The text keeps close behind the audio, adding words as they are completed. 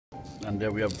And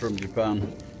there we have from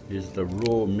Japan is the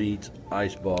raw meat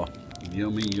ice bar.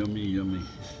 Yummy, yummy, yummy.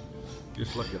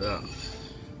 Just look at that.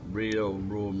 Real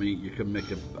raw meat. You can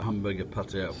make a hamburger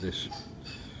patty out of this.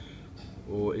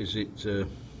 Or is it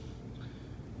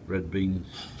red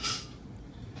beans?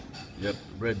 Yep,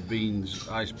 red beans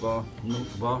ice bar,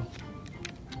 milk bar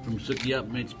from Sukiya,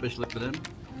 made specially for them.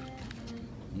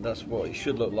 And that's what it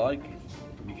should look like.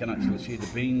 You can actually see the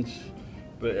beans,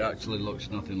 but it actually looks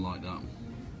nothing like that.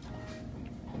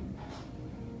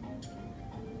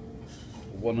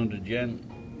 100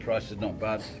 yen, price is not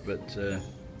bad, but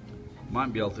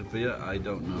might be healthy for you, I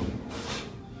don't know.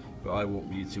 But I won't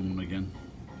be eating one again.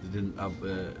 They didn't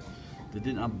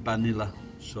have vanilla,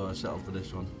 so I settled for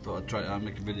this one. Thought I'd try it out,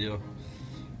 make a video.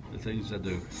 The things I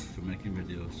do for making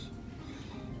videos.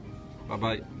 Bye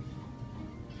bye.